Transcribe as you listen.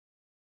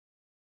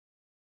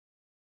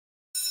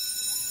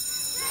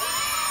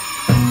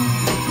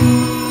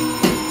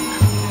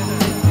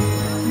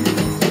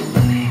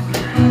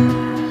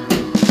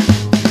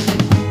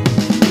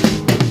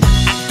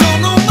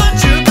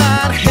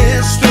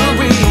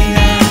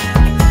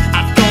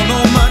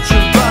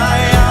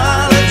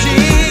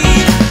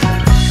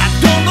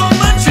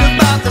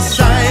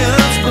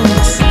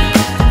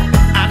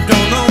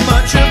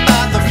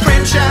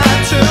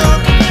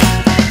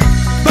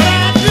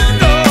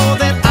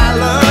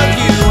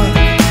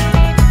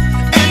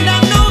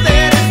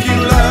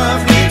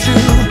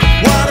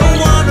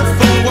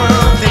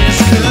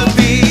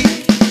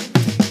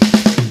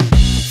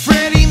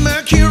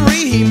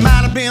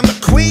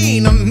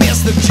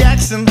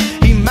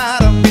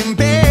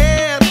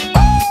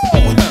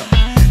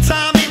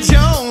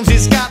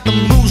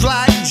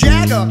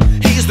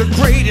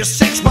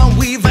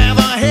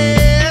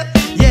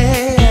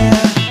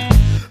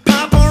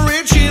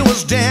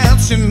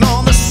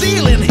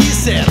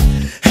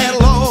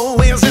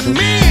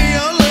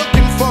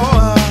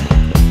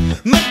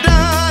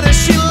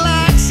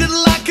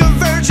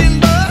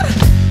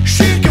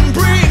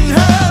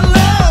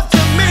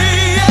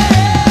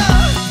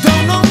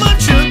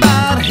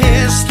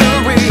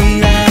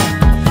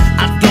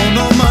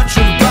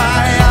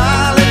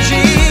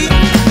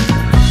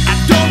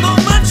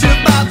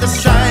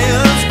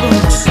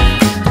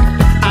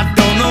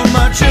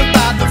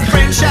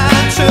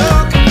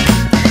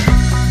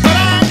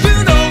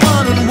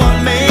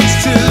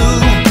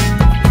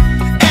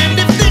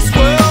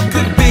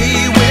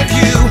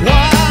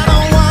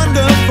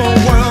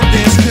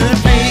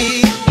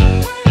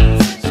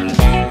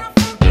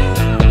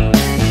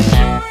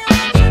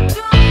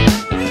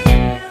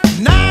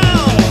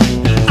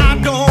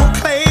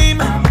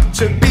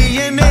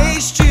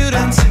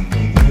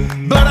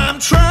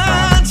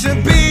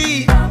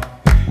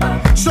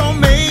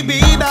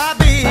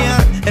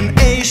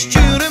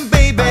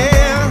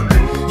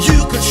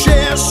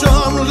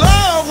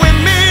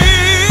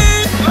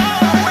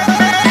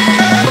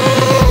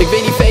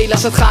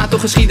als het gaat om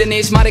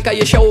geschiedenis, maar ik kan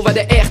je showen waar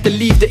de echte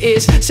liefde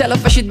is.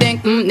 Zelf als je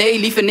denkt, nee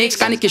liever niks,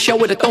 kan ik je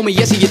showen dat Ome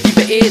Jesse je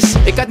type is.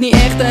 Ik had niet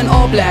echt een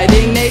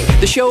opleiding, nee,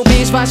 de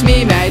showbiz was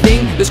meer mijn ding.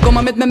 Dus kom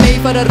maar met me mee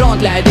voor een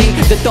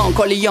rondleiding. De Don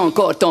Corleone,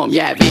 kortom,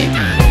 jij wint.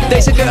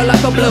 Deze girl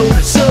laat me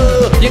blow,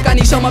 zo, je kan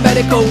niet zomaar bij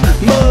de komen.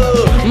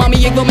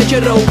 Mami, ik wil met je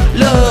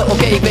rollen.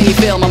 Oké, ik weet niet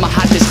veel, maar mijn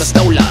hart is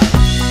gestolen.